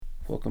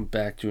Welcome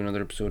back to another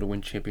episode of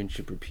Win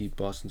Championship Repeat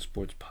Boston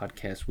Sports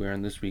Podcast, where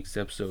on this week's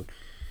episode,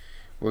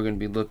 we're going to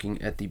be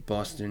looking at the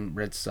Boston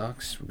Red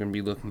Sox. We're going to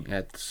be looking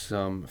at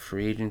some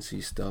free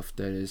agency stuff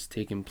that has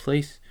taken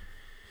place.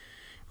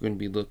 We're going to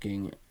be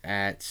looking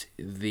at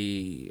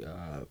the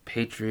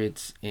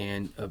Patriots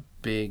and a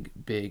big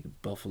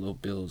Buffalo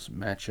Bills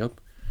matchup.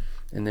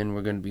 And then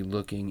we're going to be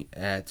looking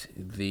at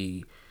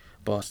the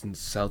Boston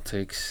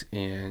Celtics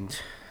and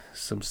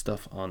some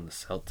stuff on the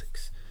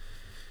Celtics.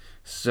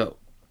 So,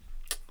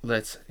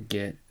 let's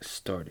get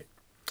started.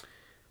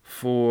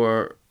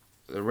 For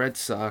the Red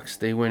Sox,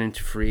 they went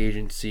into free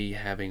agency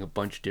having a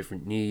bunch of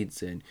different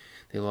needs, and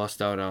they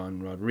lost out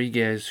on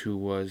Rodriguez, who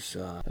was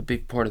a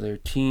big part of their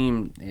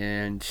team,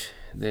 and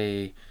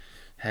they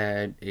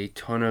had a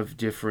ton of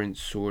different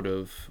sort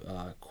of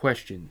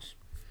questions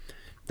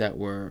that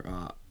were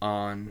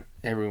on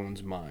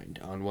everyone's mind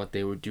on what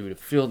they would do to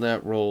fill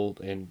that role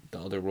and the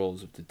other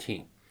roles of the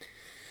team.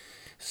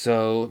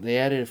 So they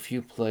added a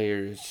few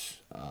players.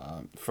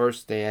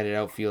 First, they added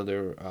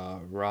outfielder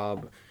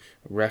Rob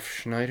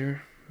Refsnyder,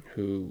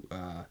 who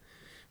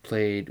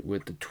played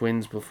with the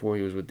Twins before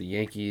he was with the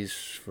Yankees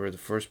for the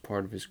first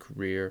part of his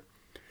career.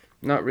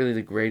 Not really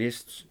the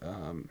greatest,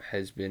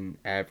 has been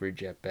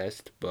average at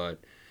best, but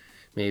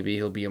maybe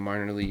he'll be a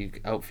minor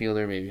league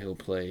outfielder. Maybe he'll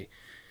play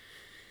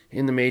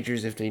in the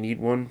majors if they need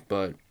one,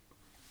 but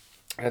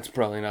that's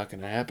probably not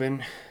going to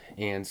happen.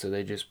 And so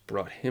they just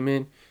brought him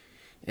in.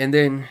 And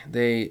then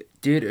they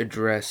did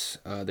address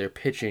their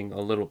pitching a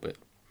little bit.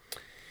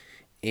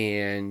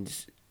 And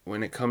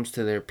when it comes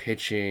to their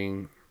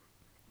pitching,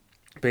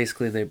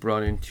 basically they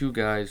brought in two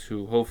guys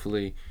who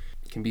hopefully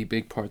can be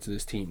big parts of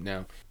this team.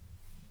 Now,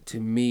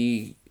 to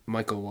me,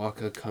 Michael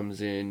Wacha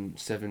comes in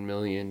 $7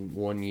 million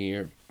 1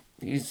 year.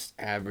 He's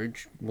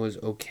average, was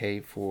okay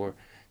for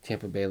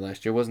Tampa Bay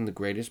last year. Wasn't the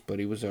greatest, but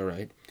he was all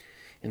right.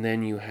 And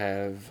then you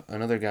have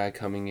another guy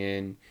coming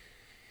in,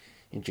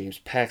 and James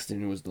Paxton,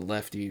 who was the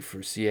lefty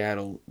for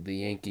Seattle, the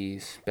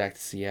Yankees, back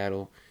to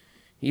Seattle.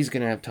 He's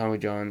going to have Tommy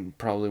John,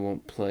 probably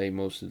won't play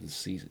most of the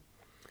season.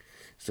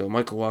 So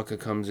Michael Wacha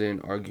comes in,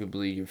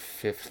 arguably your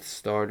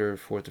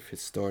fourth or fifth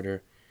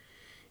starter.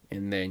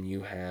 And then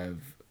you have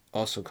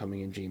also coming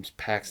in James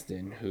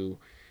Paxton, who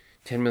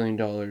 $10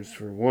 million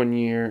for 1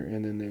 year,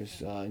 and then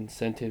there's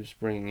incentives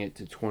bringing it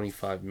to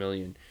 $25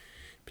 million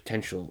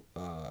potential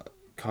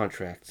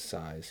contract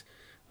size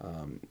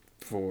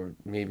for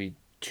maybe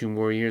 2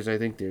 more years. I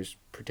think there's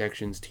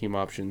protections, team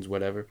options,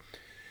 whatever.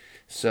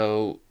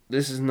 So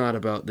this is not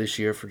about this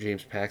year for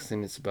James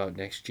Paxton. It's about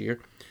next year,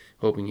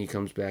 hoping he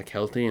comes back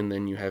healthy, and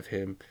then you have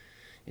him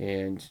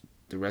and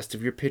the rest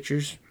of your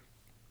pitchers.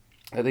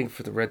 I think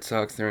for the Red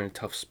Sox, they're in a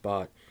tough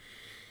spot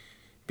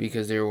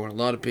because there were a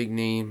lot of big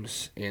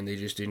names, and they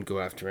just didn't go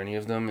after any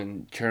of them.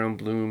 And Charon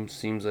Bloom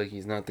seems like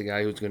he's not the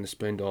guy who's going to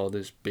spend all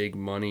this big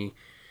money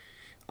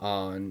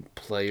on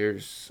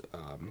players.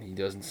 He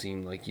doesn't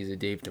seem like he's a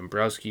Dave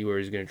Dombrowski where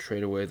he's going to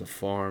trade away the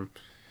farm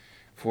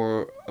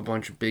for a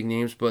bunch of big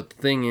names. But the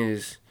thing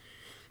is,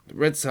 the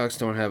Red Sox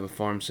don't have a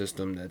farm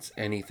system that's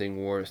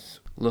anything worth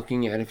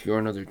looking at. If you're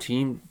another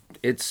team,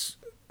 it's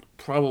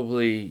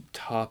probably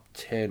top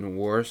 10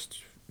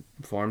 worst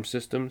farm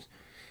systems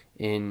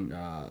in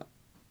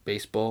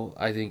baseball.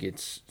 I think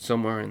it's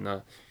somewhere in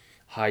the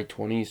high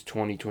 20s,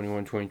 20,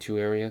 21, 22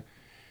 area.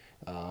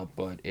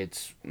 But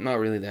it's not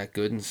really that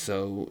good, and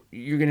so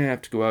you're going to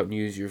have to go out and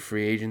use your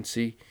free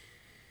agency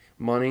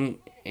money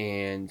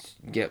and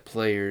get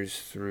players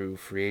through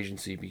free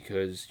agency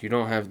because you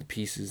don't have the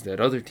pieces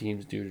that other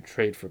teams do to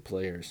trade for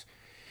players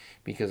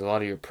because a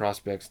lot of your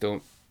prospects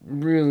don't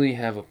really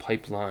have a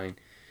pipeline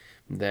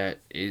that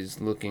is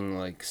looking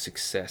like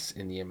success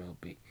in the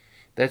MLB.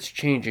 That's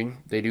changing.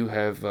 They do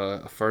have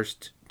a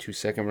first, 2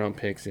 second-round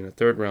picks, and a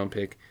third-round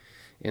pick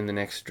in the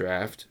next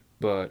draft,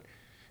 but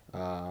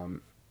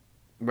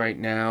right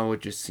now,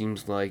 it just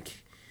seems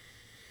like,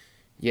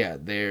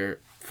 their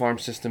farm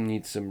system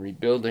needs some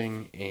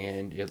rebuilding,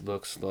 and it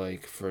looks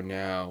like for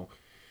now,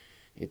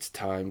 it's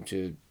time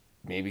to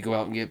maybe go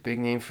out and get big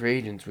name free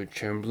agents, which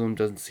Charon Bloom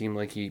doesn't seem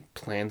like he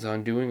plans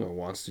on doing or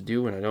wants to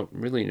do, and I don't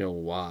really know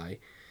why.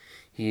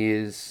 He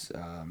is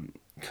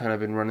kind of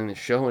been running the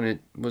show, and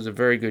it was a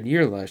very good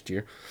year last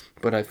year,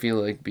 but I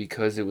feel like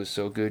because it was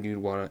so good, you'd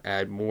want to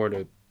add more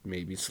to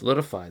maybe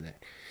solidify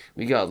that.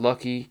 We got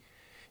lucky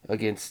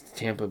against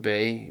Tampa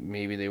Bay.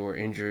 Maybe they were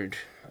injured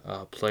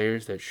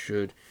players that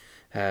should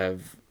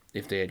have,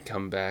 if they had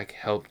come back,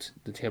 helped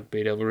the Tampa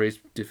Bay Devil Rays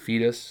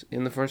defeat us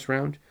in the first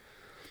round.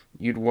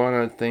 You'd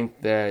want to think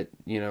that,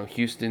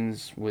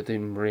 Houston's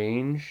within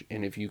range,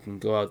 and if you can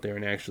go out there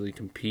and actually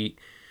compete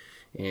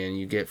and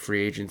you get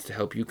free agents to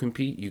help you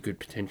compete, you could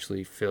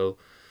potentially fill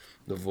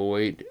the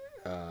void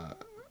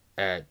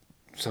at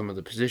some of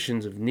the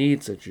positions of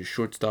need, such as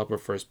shortstop or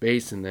first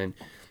base, and then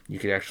you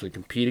could actually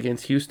compete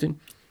against Houston.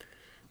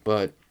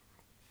 But,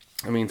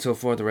 so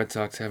far the Red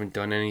Sox haven't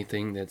done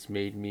anything that's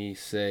made me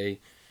say,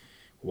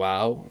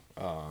 wow.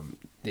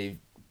 They've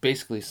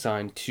basically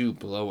signed 2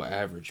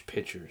 below-average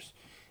pitchers,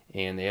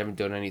 and they haven't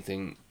done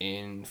anything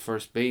in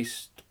first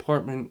base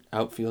department,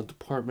 outfield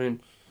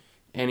department,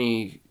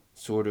 any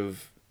sort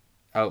of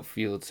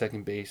outfield,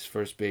 second base,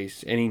 first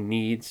base, any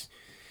needs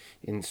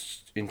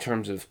in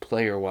terms of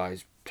player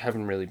wise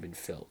haven't really been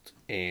filled,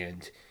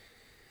 and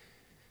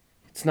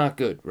it's not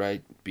good,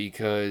 right?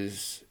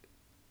 Because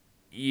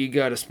you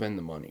got to spend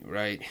the money,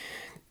 right?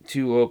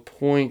 To a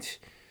point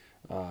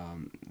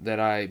that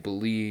I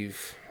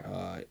believe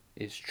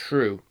is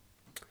true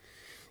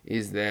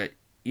is that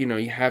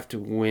you have to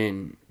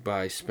win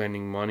by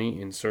spending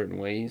money in certain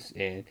ways,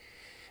 and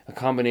a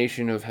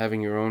combination of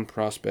having your own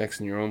prospects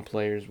and your own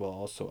players while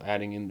also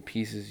adding in the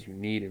pieces you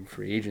need in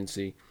free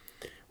agency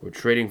or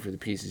trading for the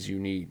pieces you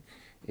need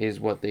is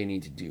what they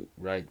need to do,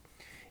 right?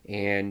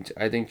 And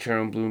I think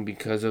Charon Bloom,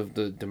 because of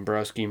the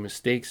Dombrowski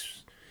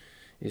mistakes,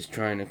 is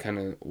trying to kind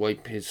of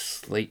wipe his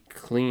slate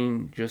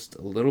clean just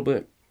a little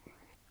bit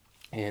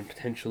and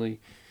potentially,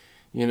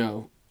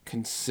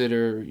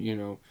 consider,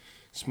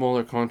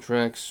 smaller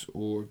contracts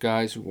or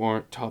guys who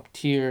aren't top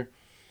tier.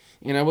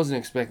 And I wasn't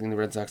expecting the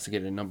Red Sox to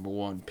get a number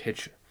one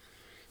pitcher,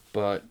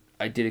 but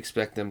I did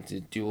expect them to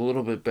do a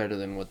little bit better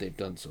than what they've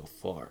done so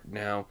far.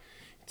 Now,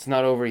 it's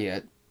not over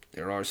yet.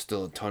 There are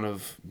still a ton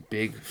of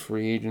big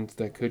free agents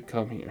that could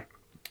come here,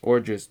 or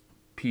just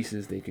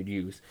pieces they could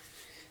use.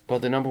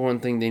 But the number one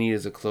thing they need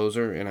is a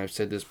closer, and I've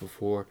said this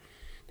before.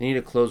 They need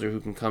a closer who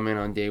can come in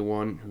on day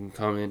one, who can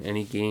come in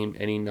any game,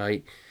 any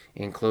night,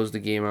 and close the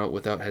game out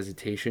without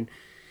hesitation.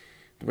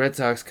 The Red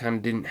Sox kind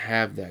of didn't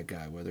have that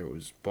guy, whether it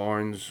was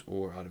Barnes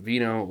or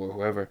Ottavino or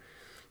whoever.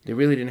 They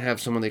really didn't have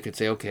someone they could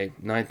say, okay,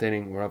 ninth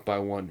inning, we're up by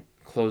one,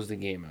 close the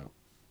game out.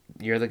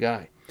 You're the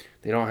guy.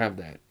 They don't have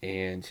that.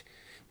 And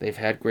they've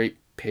had great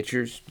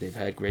pitchers, they've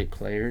had great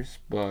players,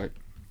 but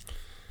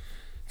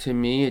to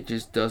me, it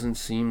just doesn't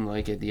seem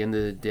like at the end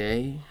of the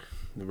day,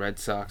 the Red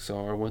Sox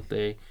are what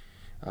they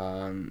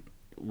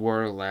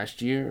were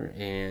last year,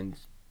 and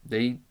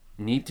they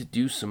need to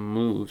do some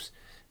moves,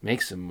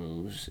 make some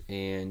moves,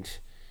 and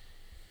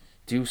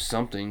do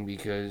something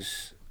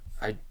because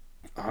I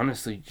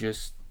honestly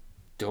just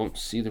don't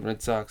see the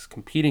Red Sox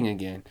competing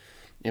again.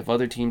 If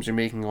other teams are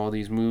making all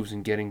these moves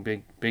and getting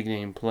big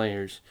name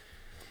players,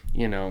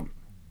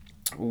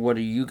 what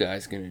are you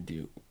guys gonna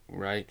do,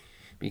 right?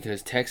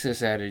 Because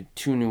Texas added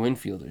 2 new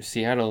infielders,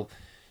 Seattle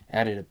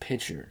added a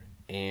pitcher,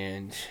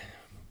 and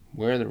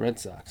where are the Red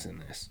Sox in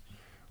this,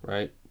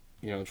 right?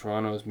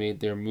 Toronto's made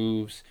their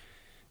moves,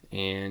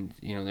 and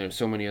there's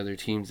so many other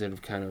teams that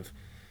have kind of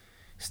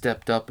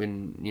stepped up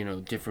in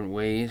different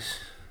ways.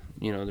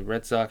 The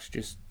Red Sox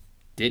just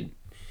didn't,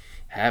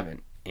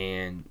 haven't,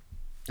 and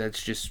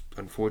that's just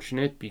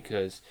unfortunate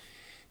because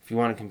if you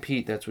want to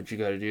compete, that's what you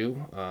got to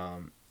do.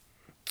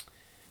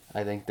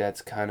 I think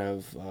that's kind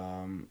of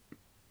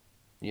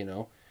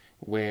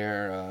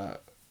where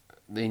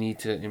they need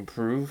to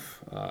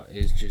improve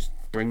is just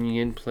bringing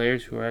in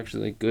players who are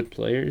actually good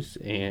players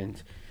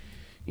and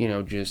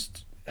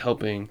just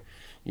helping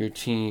your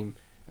team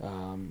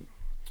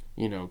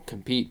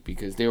compete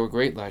because they were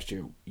great last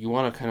year. You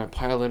want to kind of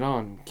pile it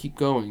on, keep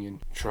going, and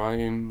try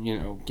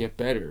and get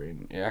better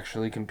and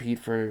actually compete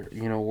for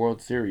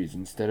World Series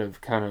instead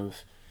of kind of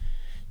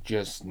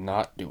just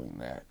not doing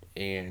that.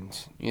 And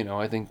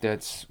I think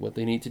that's what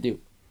they need to do.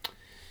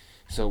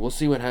 So we'll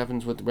see what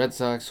happens with the Red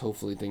Sox.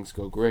 Hopefully things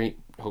go great.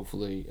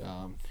 Hopefully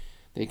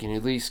they can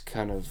at least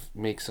kind of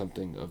make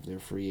something of their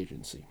free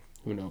agency.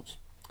 Who knows?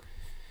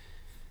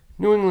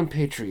 New England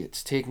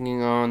Patriots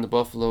taking on the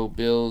Buffalo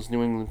Bills.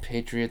 New England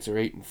Patriots are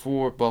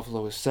 8-4.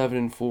 Buffalo is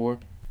 7-4.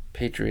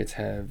 Patriots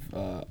have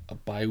a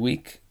bye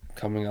week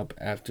coming up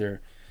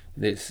after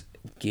this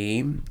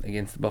game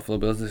against the Buffalo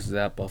Bills. This is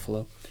at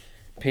Buffalo.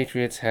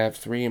 Patriots have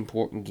 3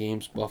 important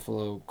games: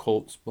 Buffalo,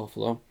 Colts,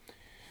 Buffalo.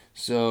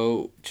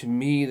 So to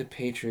me, the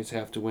Patriots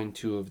have to win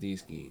 2 of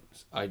these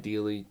games.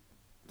 Ideally,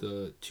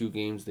 the 2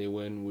 games they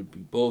win would be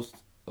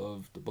both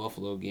of the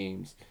Buffalo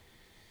games,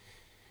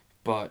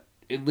 but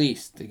at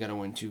least they got to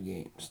win 2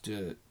 games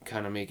to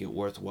kind of make it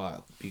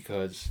worthwhile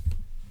because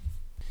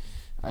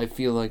I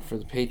feel like for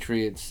the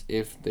Patriots,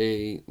 if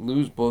they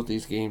lose both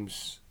these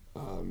games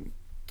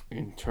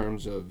in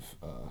terms of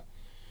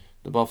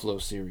the Buffalo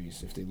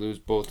series, if they lose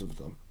both of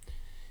them,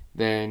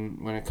 then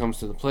when it comes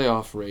to the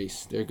playoff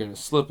race, they're going to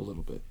slip a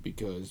little bit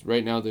because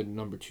right now they're the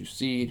number 2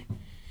 seed,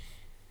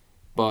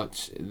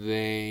 but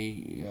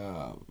they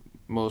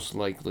most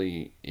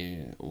likely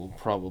will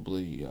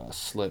probably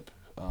slip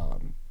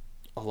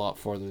a lot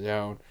farther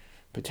down,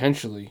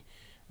 potentially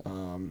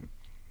down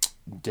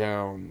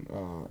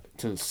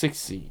to the 6th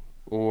seed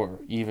or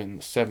even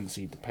the 7th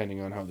seed, depending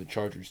on how the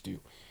Chargers do,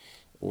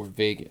 or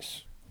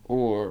Vegas,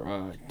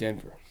 or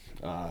Denver.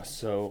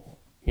 So,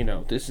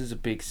 this is a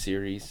big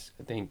series.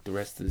 I think the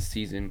rest of the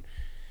season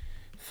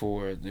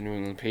for the New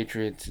England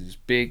Patriots is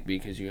big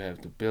because you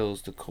have the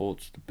Bills, the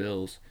Colts, the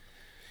Bills,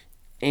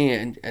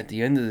 and at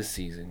the end of the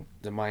season,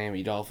 the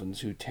Miami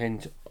Dolphins, who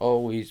tend to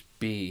always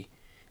be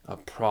a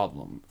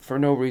problem for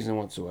no reason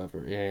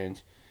whatsoever.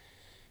 And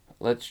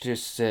let's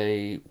just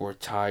say we're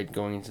tied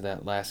going into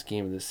that last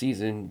game of the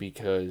season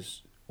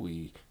because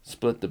we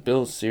split the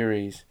Bills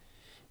series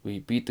We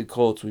beat the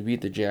Colts. We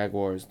beat the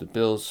Jaguars. The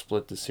Bills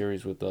split the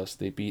series with us.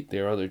 They beat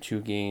their other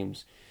two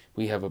games.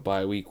 We have a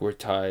bye week. We're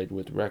tied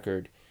with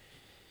record.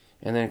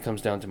 And then it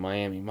comes down to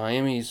Miami.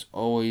 Miami's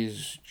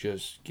always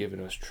just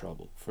given us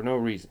trouble for no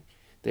reason.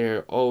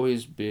 They've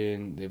always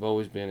been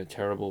a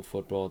terrible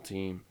football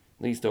team,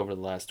 at least over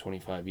the last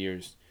 25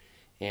 years.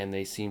 And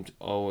they seem to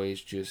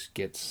always just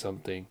get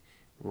something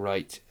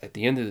right at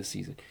the end of the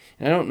season.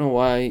 And I don't know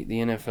why the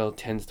NFL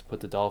tends to put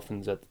the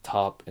Dolphins at the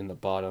top and the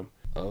bottom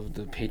of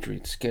the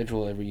Patriots'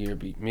 schedule every year.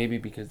 Maybe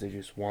because they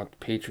just want the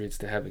Patriots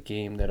to have a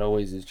game that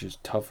always is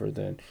just tougher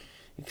than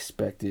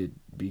expected,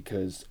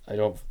 because I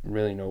don't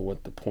really know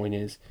what the point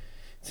is.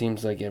 It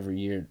seems like every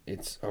year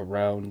it's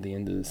around the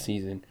end of the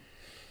season.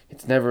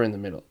 It's never in the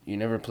middle. You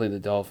never play the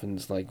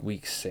Dolphins like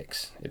week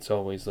 6. It's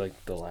always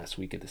like the last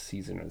week of the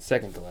season or the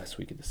second to last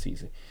week of the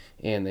season.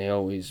 And they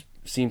always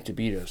seem to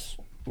beat us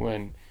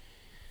when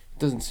it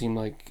doesn't seem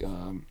like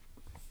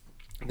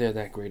they're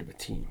that great of a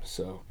team.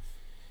 So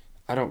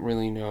I don't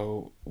really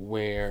know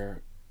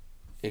where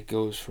it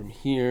goes from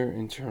here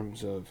in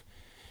terms of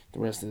the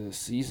rest of the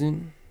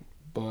season.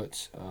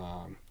 But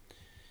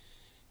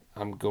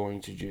I'm going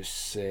to just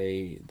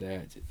say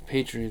that the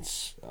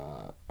Patriots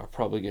are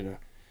probably going to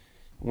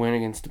win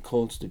against the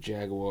Colts, the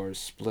Jaguars,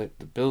 split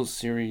the Bills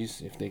series.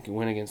 If they can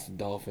win against the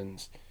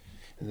Dolphins,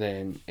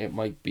 then it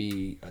might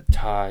be a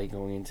tie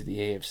going into the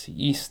AFC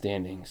East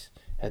standings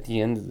at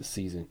the end of the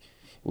season,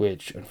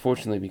 which,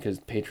 unfortunately, because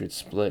the Patriots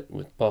split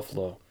with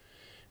Buffalo,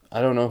 I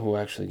don't know who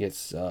actually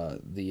gets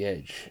the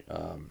edge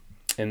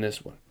in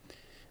this one.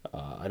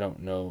 I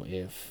don't know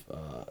if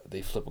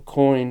they flip a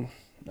coin.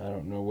 I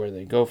don't know where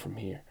they go from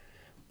here.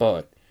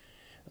 But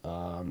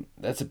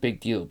that's a big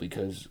deal,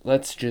 because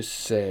let's just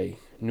say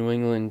New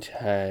England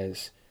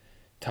has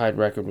tied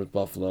record with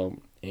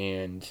Buffalo,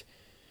 and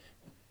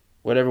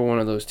whatever one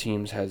of those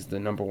teams has the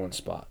number one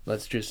spot.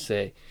 Let's just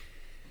say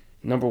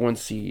number one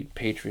seed,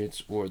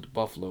 Patriots, or the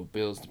Buffalo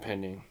Bills,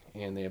 depending,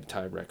 and they have a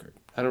tied record.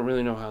 I don't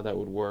really know how that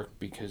would work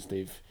because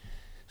they've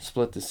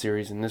split the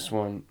series in this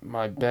one.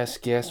 My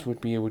best guess would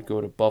be it would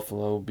go to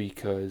Buffalo,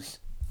 because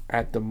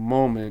at the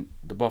moment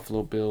the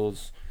Buffalo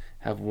Bills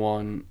have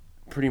won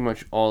pretty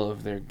much all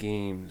of their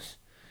games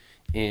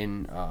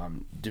in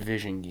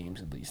division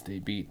games. At least they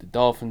beat the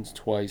Dolphins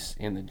twice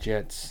and the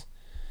Jets,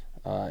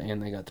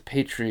 and they got the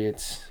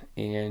Patriots,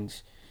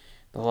 and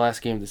the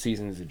last game of the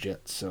season is the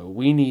Jets. So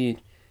we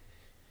need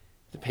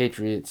the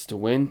Patriots to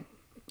win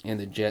and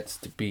the Jets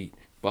to beat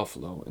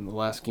Buffalo in the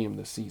last game of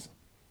the season.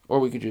 Or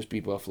we could just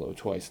beat Buffalo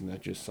twice, and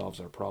that just solves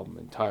our problem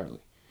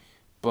entirely.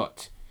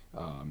 But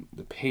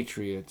the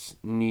Patriots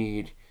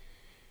need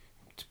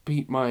to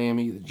beat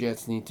Miami. The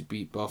Jets need to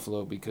beat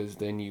Buffalo, because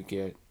then you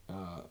get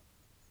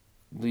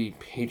the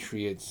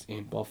Patriots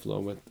and Buffalo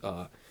with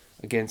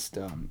against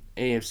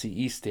AFC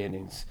East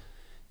standings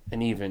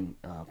an even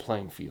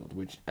playing field.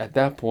 Which at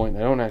that point,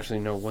 I don't actually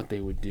know what they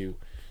would do.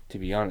 To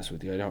be honest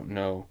with you, I don't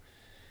know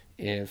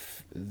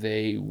if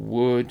they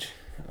would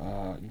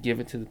give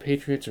it to the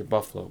Patriots or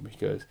Buffalo,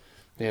 because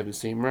they have the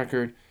same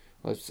record.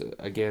 Let's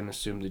again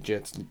assume the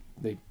Jets,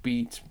 they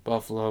beat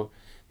Buffalo,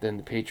 then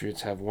the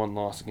Patriots have one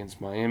loss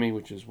against Miami,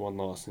 which is one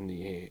loss in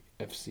the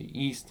AFC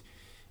East,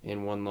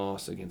 and one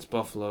loss against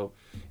Buffalo,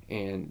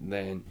 and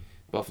then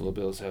Buffalo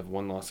Bills have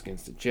one loss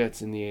against the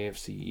Jets in the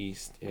AFC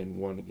East and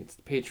one against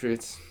the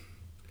Patriots.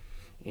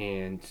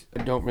 And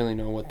I don't really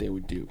know what they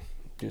would do,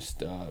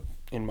 just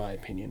in my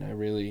opinion. I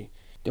really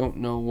don't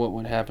know what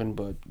would happen,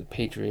 but the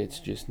Patriots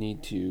just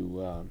need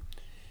to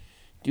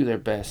do their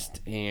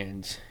best,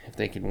 and if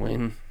they can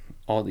win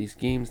all these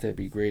games, that'd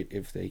be great.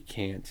 If they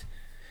can't,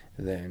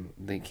 then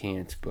they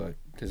can't, but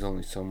there's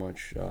only so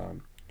much,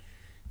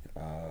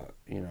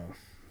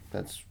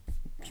 that's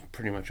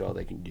pretty much all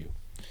they can do.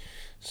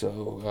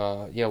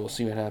 So, we'll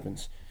see what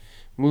happens.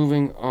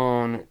 Moving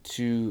on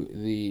to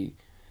the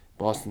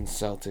Boston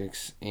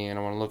Celtics, and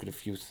I want to look at a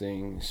few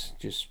things,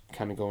 just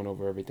kind of going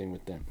over everything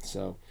with them.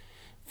 So,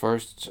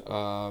 first,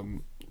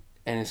 Enes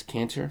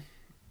Kanter.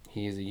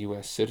 He is a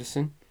U.S.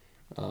 citizen.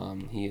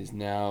 He is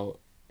now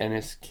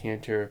Enes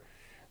Kanter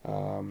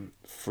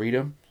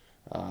Freedom.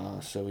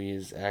 So he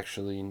is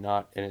actually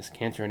not Enes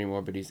Kanter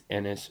anymore, but he's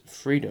Enes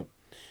Freedom.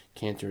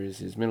 Kanter is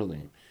his middle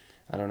name.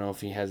 I don't know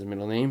if he has a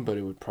middle name, but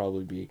it would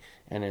probably be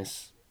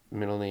Enes,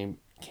 middle name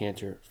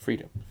Kanter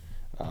Freedom.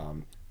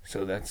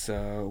 So that's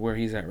where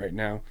he's at right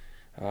now.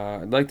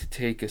 I'd like to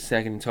take a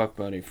second and talk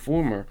about a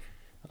former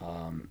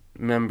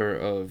member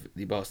of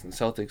the Boston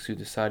Celtics who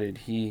decided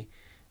he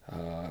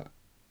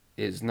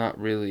is not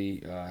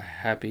really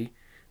happy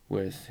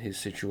with his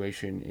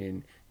situation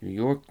in New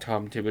York.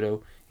 Tom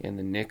Thibodeau and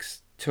the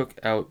Knicks took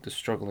out the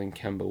struggling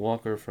Kemba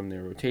Walker from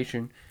their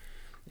rotation,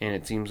 and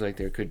it seems like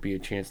there could be a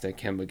chance that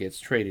Kemba gets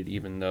traded,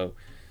 even though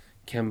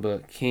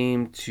Kemba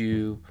came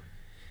to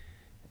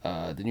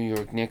the New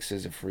York Knicks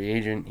as a free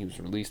agent. He was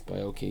released by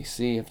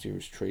OKC after he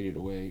was traded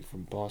away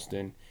from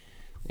Boston,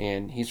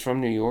 and he's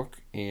from New York,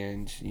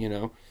 and,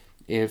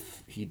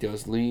 if he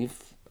does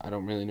leave, I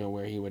don't really know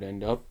where he would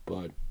end up,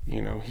 but,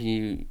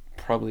 he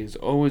probably has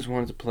always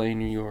wanted to play in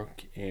New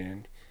York,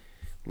 and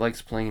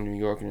likes playing in New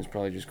York and is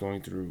probably just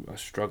going through a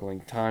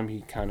struggling time.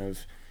 He kind of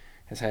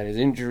has had his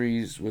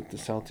injuries with the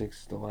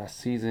Celtics the last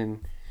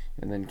season,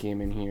 and then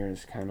came in here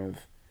as kind of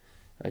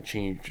a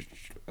changed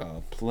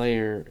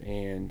player,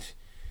 and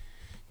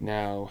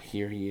now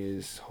here he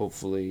is.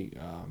 Hopefully,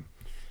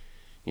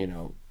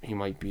 he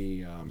might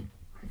be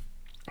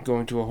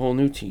going to a whole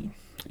new team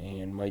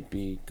and might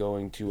be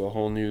going to a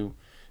whole new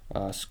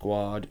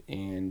squad.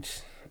 And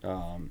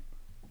I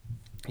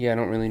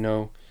don't really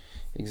know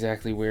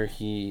exactly where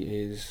he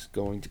is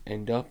going to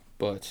end up,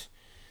 but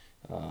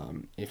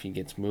if he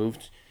gets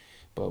moved,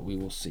 but we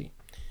will see.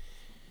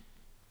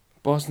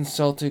 Boston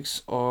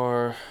Celtics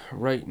are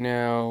right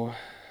now,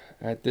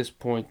 at this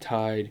point,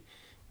 tied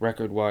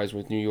record-wise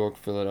with New York,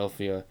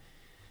 Philadelphia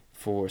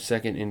for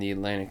second in the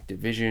Atlantic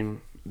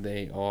Division.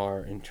 They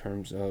are, in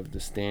terms of the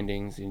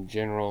standings in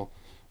general,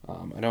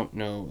 I don't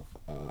know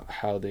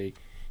how they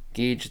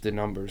gauge the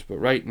numbers, but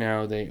right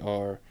now they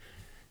are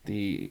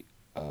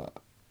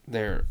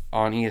they're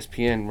on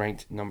ESPN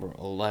ranked number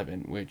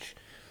 11, which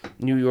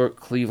New York,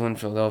 Cleveland,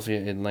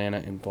 Philadelphia, Atlanta,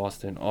 and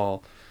Boston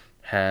all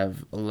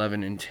have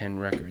 11 and 10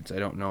 records. I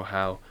don't know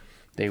how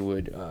they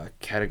would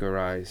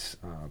categorize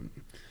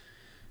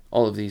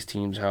all of these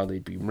teams, how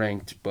they'd be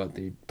ranked, but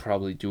they'd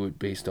probably do it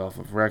based off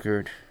of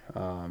record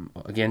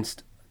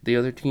against the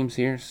other teams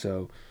here.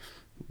 So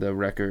the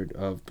record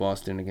of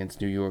Boston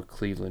against New York,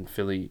 Cleveland,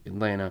 Philly,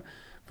 Atlanta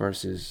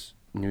versus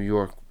New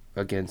York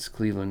against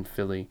Cleveland,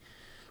 Philly,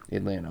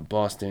 Atlanta,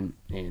 Boston,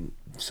 and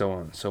so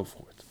on and so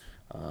forth.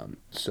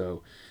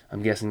 So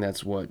I'm guessing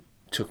that's what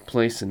took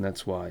place, and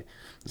that's why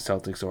the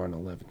Celtics are an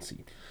 11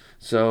 seed.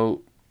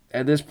 So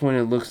at this point,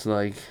 it looks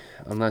like,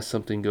 unless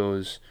something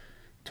goes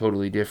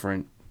totally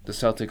different, the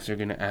Celtics are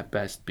going to at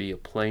best be a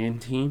play-in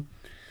team,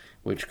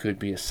 which could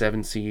be a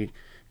 7 seed,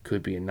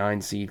 could be a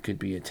 9 seed, could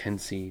be a 10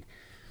 seed.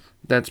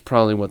 That's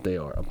probably what they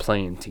are, a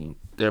play-in team.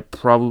 They're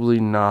probably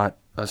not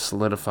a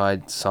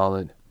solidified,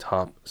 solid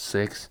top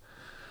 6.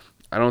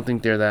 I don't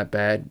think they're that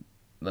bad.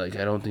 I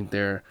don't think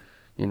they're,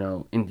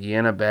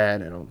 Indiana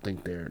bad. I don't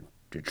think they're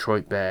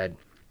Detroit bad.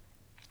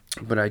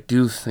 But I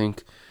do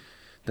think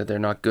that they're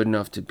not good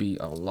enough to be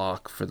a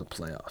lock for the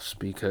playoffs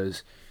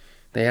because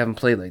they haven't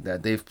played like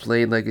that. They've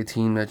played like a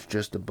team that's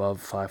just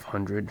above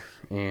 500,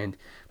 and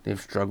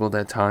they've struggled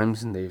at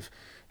times, and they've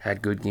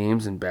had good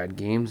games and bad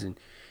games, and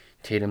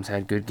Tatum's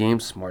had good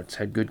games, Smart's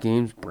had good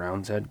games,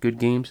 Brown's had good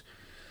games,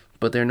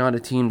 but they're not a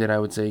team that I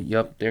would say,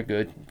 yep, they're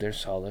good, they're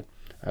solid.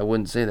 I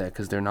wouldn't say that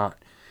because they're not.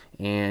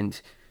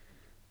 And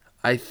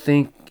I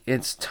think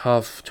it's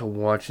tough to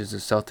watch as a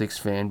Celtics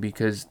fan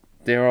because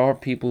there are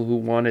people who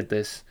wanted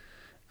this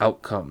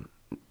outcome.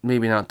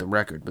 Maybe not the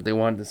record, but they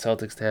wanted the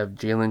Celtics to have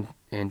Jalen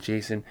and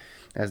Jason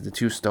as the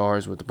two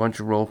stars with a bunch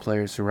of role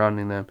players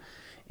surrounding them.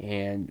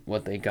 And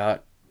what they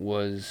got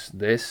was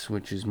this,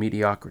 which is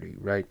mediocrity,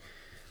 right?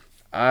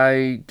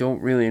 I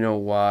don't really know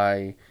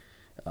why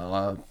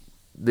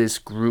this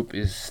group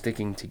is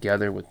sticking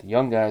together with the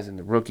young guys and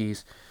the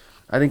rookies.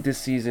 I think this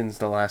season's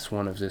the last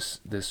one of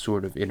this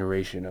sort of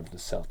iteration of the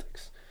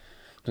Celtics.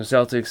 The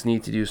Celtics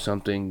need to do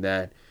something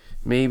that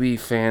maybe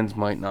fans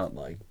might not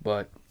like,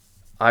 but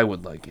I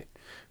would like it,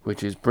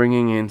 which is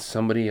bringing in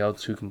somebody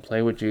else who can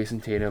play with Jason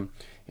Tatum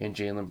and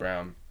Jaylen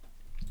Brown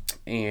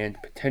and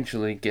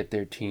potentially get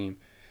their team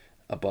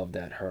above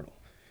that hurdle.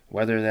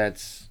 Whether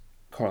that's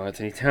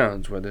Karl-Anthony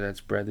Towns, whether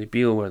that's Bradley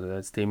Beal, whether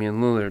that's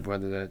Damian Lillard,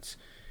 whether that's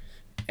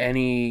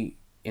any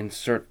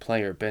insert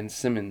player, Ben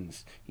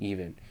Simmons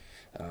even.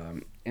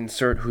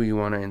 Insert who you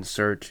want to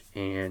insert,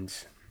 and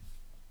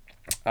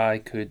I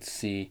could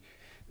see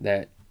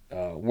that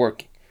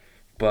working.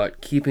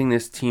 But keeping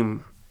this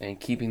team and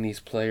keeping these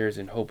players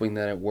and hoping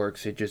that it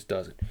works, it just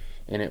doesn't.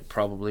 And it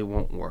probably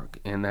won't work.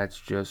 And that's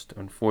just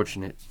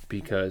unfortunate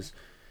because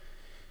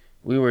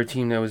we were a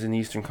team that was in the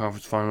Eastern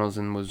Conference Finals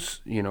and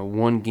was,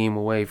 one game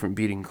away from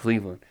beating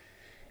Cleveland.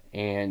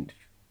 And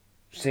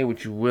say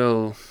what you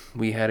will,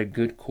 we had a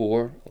good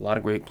core, a lot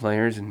of great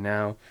players, and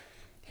now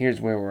here's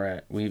where we're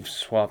at. We've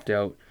swapped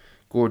out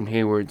Gordon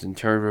Hayward's and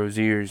Terry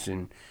Rozier's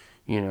and,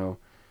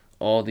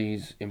 all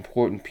these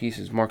important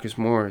pieces. Marcus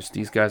Morris,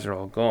 these guys are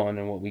all gone,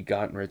 and what we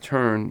got in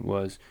return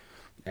was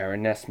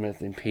Aaron Nesmith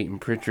and Peyton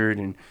Pritchard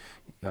and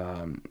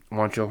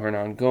Juancho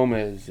Hernan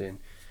Gomez and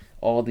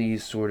all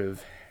these sort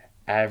of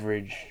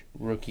average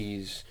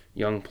rookies,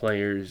 young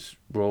players,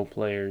 role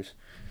players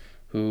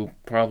who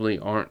probably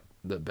aren't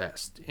the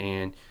best.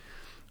 And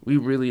we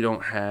really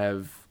don't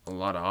have a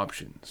lot of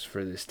options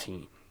for this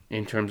team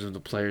in terms of the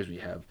players we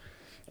have.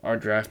 Our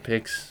draft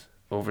picks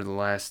over the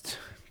last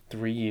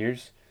 3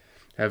 years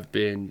have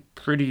been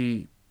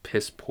pretty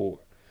piss poor.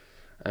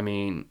 I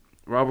mean,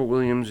 Robert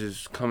Williams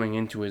is coming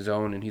into his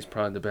own, and he's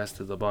probably the best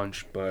of the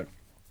bunch, but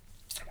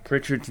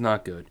Pritchard's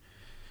not good.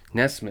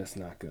 Nesmith's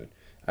not good.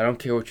 I don't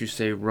care what you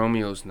say,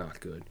 Romeo's not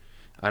good.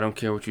 I don't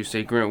care what you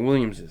say, Grant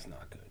Williams is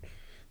not good.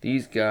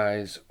 These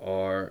guys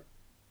are,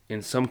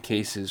 in some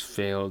cases,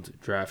 failed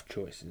draft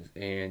choices,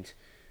 and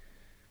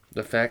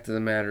the fact of the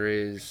matter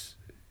is,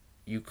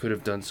 you could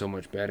have done so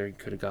much better. You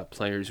could have got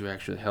players who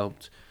actually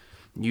helped.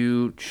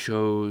 You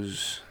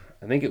chose,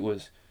 I think it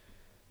was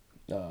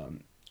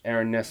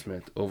Aaron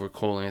Nesmith over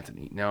Cole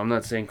Anthony. Now, I'm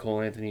not saying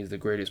Cole Anthony is the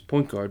greatest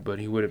point guard, but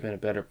he would have been a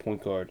better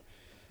point guard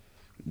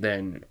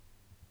than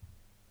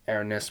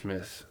Aaron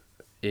Nesmith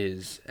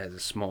is as a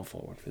small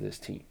forward for this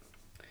team.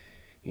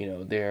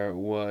 There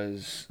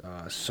was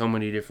so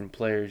many different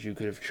players you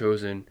could have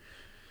chosen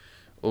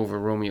over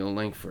Romeo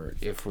Langford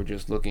if we're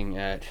just looking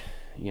at,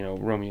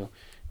 Romeo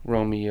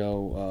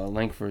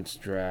Langford's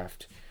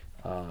draft,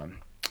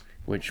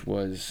 which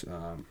was,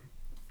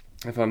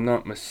 if I'm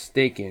not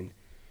mistaken,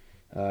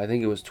 I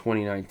think it was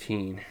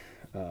 2019.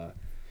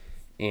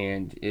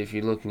 And if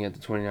you're looking at the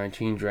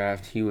 2019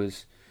 draft, he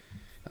was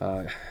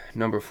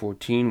number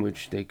 14,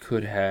 which they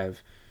could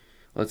have.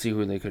 Let's see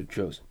who they could have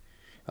chosen.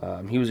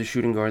 He was a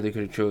shooting guard. They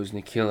could have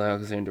chosen Nickeil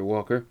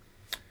Alexander-Walker.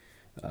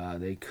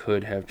 They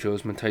could have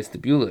chosen Matisse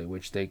Thybulle,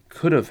 which they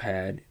could have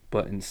had,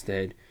 but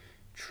instead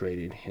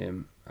traded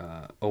him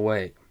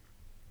away.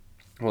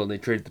 Well, they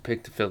traded the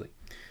pick to Philly.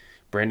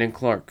 Brandon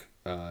Clark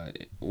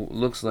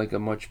looks like a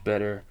much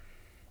better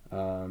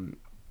option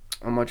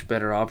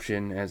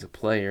as a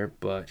player,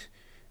 but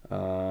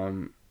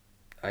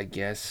I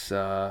guess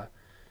that's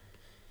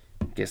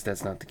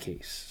not the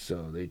case.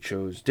 So they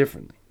chose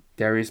differently.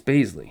 Darius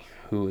Bazley,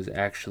 who was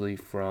actually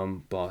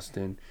from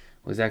Brockton,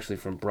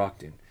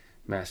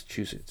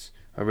 Massachusetts,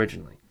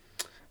 originally.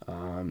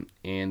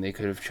 And they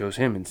could have chose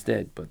him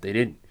instead, but they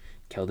didn't.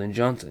 Keldon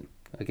Johnson,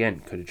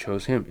 again, could have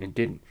chose him and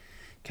didn't.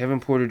 Kevin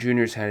Porter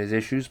Jr.'s had his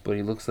issues, but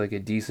he looks like a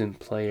decent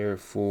player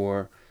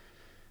for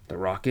the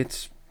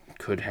Rockets.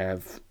 Could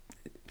have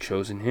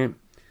chosen him.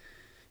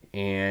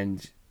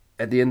 And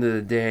at the end of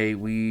the day,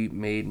 we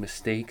made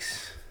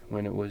mistakes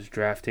when it was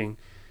drafting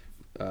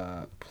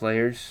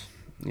players.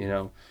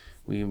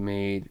 We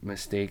made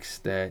mistakes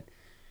that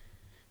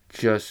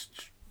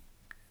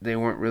they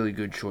weren't really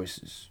good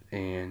choices.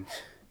 And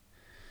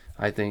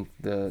I think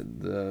the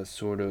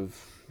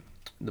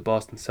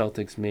Boston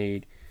Celtics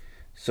made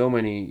so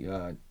many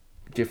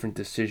different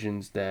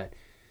decisions that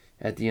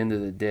at the end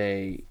of the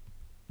day,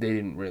 they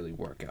didn't really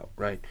work out,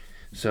 right?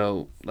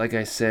 So, like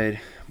I said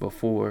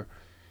before,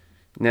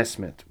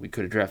 Nesmith, we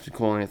could have drafted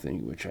Cole Anthony,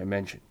 which I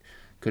mentioned.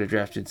 Could have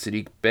drafted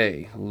Saddiq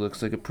Bey, who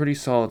looks like a pretty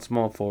solid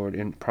small forward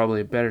and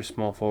probably a better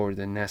small forward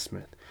than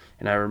Nesmith.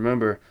 And I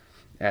remember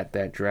at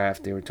that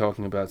draft, they were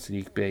talking about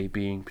Saddiq Bey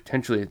being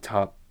potentially a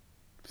top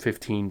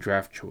 15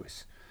 draft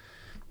choice.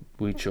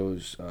 We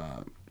chose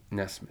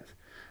Nesmith.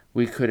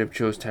 We could have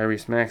chose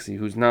Tyrese Maxey,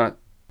 who's not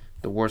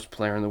the worst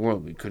player in the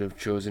world. We could have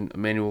chosen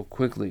Emmanuel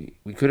Quigley.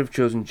 We could have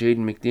chosen Jaden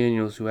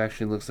McDaniels, who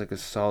actually looks like a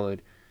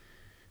solid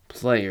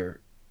player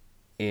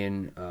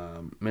in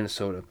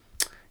Minnesota.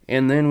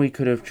 And then we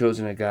could have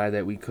chosen a guy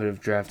that we could have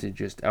drafted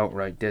just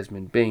outright,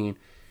 Desmond Bane,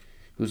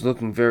 who's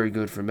looking very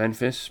good for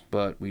Memphis,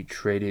 but we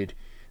traded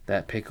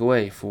that pick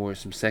away for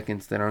some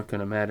seconds that aren't going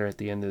to matter at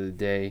the end of the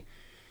day.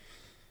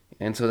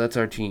 And so that's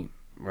our team,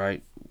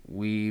 right?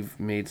 We've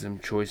made some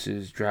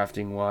choices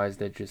drafting-wise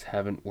that just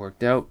haven't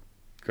worked out,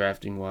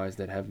 drafting-wise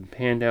that haven't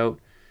panned out,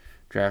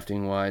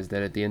 drafting-wise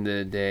that at the end of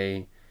the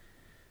day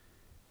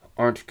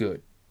aren't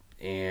good.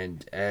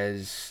 And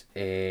as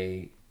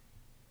a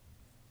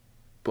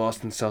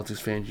Boston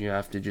Celtics fan, you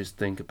have to just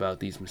think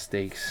about these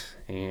mistakes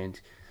and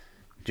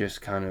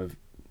just kind of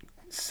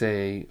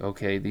say,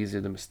 okay, these are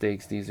the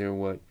mistakes, these are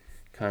what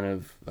kind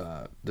of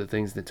the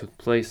things that took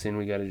place, and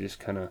we got to just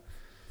kind of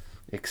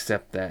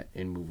accept that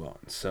and move on.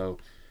 So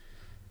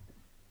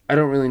I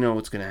don't really know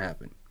what's going to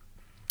happen.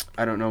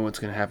 I don't know what's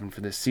going to happen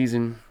for this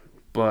season,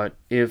 but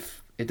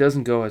if it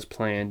doesn't go as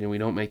planned and we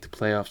don't make the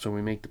playoffs or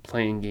we make the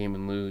play-in game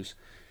and lose,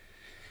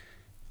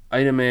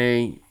 Item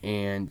A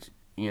and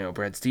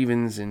Brad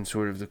Stevens and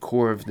sort of the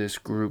core of this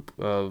group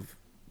of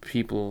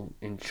people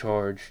in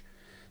charge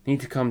need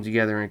to come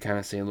together and kind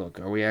of say, look,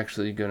 are we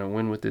actually going to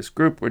win with this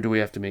group or do we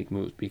have to make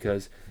moves?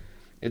 Because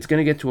it's going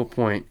to get to a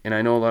point, and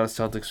I know a lot of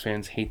Celtics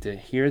fans hate to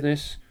hear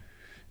this,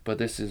 but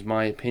this is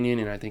my opinion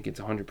and I think it's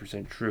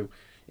 100% true.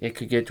 It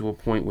could get to a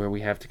point where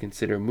we have to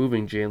consider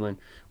moving Jalen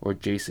or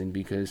Jason,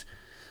 because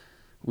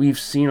we've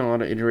seen a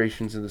lot of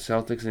iterations of the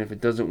Celtics, and if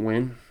it doesn't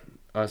win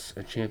us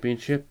a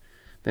championship,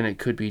 then it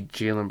could be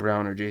Jaylen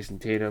Brown or Jason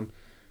Tatum.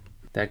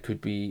 That could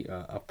be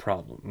a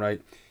problem,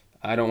 right?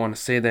 I don't want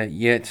to say that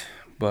yet,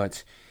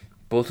 but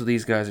both of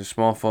these guys are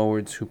small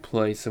forwards who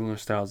play similar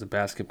styles of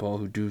basketball,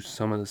 who do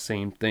some of the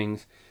same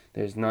things.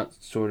 There's not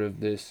sort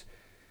of this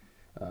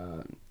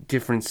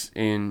difference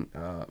in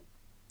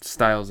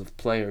styles of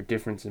play or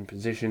difference in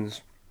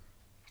positions,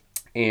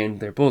 and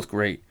they're both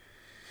great.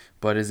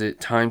 But is it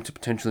time to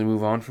potentially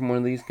move on from one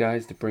of these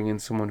guys to bring in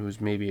someone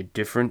who's maybe a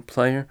different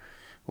player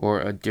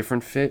or a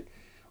different fit,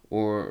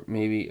 or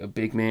maybe a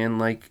big man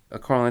like a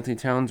Karl-Anthony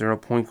Towns or a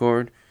point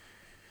guard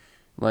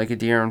like a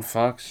De'Aaron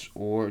Fox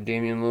or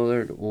Damian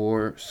Lillard,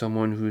 or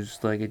someone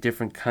who's like a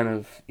different kind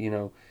of,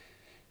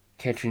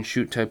 catch and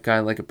shoot type guy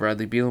like a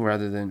Bradley Beal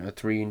rather than a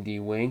 3-and-D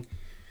wing?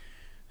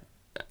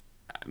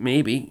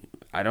 Maybe.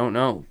 I don't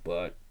know,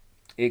 but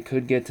it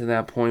could get to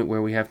that point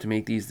where we have to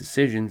make these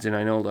decisions, and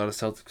I know a lot of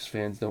Celtics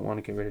fans don't want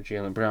to get rid of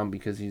Jaylen Brown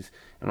because he's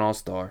an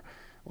all-star,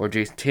 or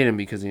Jason Tatum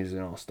because he's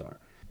an all-star.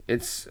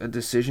 it's a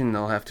decision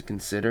they'll have to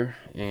consider,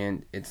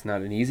 and it's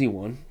not an easy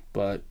one,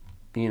 but,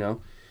 you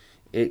know,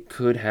 it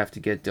could have to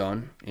get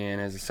done.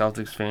 And as a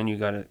Celtics fan, you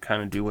got to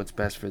kind of do what's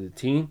best for the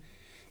team.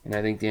 And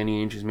I think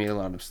Danny Ainge has made a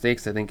lot of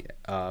mistakes. I think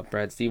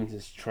Brad Stevens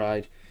has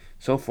tried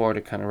so far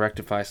to kind of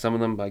rectify some of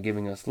them by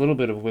giving us a little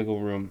bit of wiggle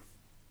room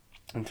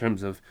in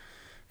terms of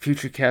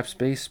future cap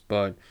space,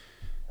 but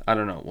I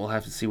don't know. We'll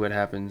have to see what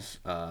happens.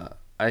 I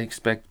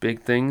expect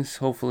big things,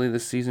 hopefully,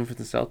 this season for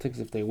the Celtics.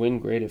 If they win,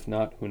 great. If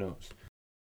not, who knows?